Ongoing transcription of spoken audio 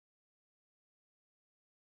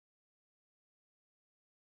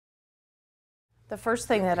The first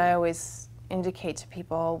thing that I always indicate to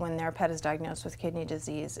people when their pet is diagnosed with kidney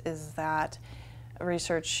disease is that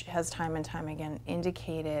research has time and time again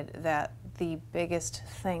indicated that the biggest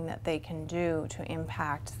thing that they can do to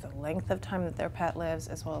impact the length of time that their pet lives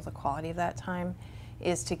as well as the quality of that time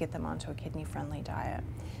is to get them onto a kidney-friendly diet.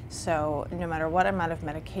 So no matter what amount of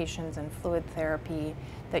medications and fluid therapy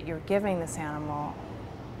that you're giving this animal,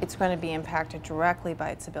 it's going to be impacted directly by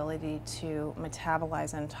its ability to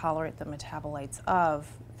metabolize and tolerate the metabolites of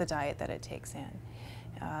the diet that it takes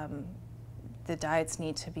in. The diets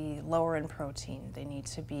need to be lower in protein, they need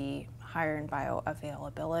to be higher in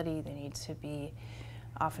bioavailability, they need to be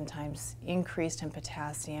oftentimes increased in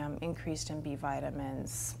potassium, increased in B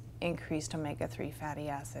vitamins, increased omega-3 fatty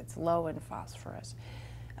acids, low in phosphorus.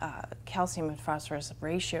 Calcium and phosphorus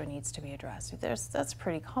ratio needs to be addressed. That's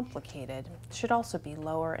pretty complicated. It should also be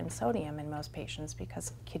lower in sodium in most patients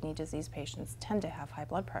because kidney disease patients tend to have high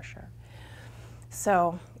blood pressure.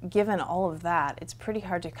 So given all of that, it's pretty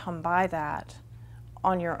hard to come by that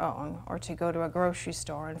on your own or to go to a grocery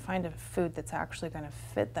store and find a food that's actually going to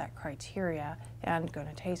fit that criteria and going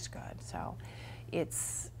to taste good. So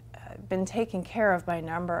it's been taken care of by a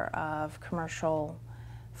number of commercial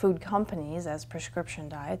food companies as prescription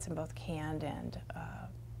diets in both canned and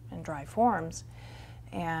dry forms,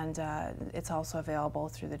 and it's also available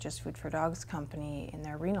through the JustFoodForDogs company in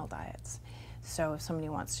their renal diets. So if somebody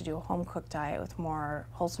wants to do a home-cooked diet with more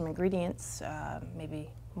wholesome ingredients, maybe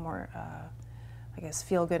more, I guess,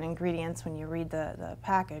 feel-good ingredients when you read the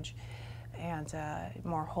package, and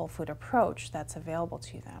more whole food approach, that's available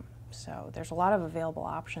to them. So there's a lot of available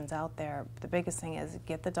options out there. The biggest thing is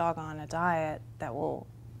get the dog on a diet that will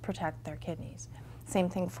protect their kidneys. Same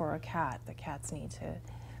thing for a cat. The cats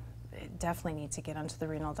definitely need to get onto the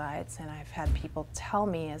renal diets, and I've had people tell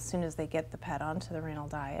me as soon as they get the pet onto the renal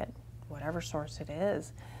diet, whatever source it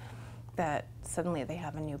is, that suddenly they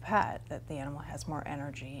have a new pet, that the animal has more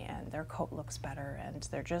energy and their coat looks better and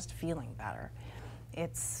they're just feeling better.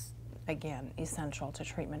 It's, again, essential to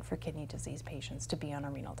treatment for kidney disease patients to be on a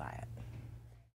renal diet.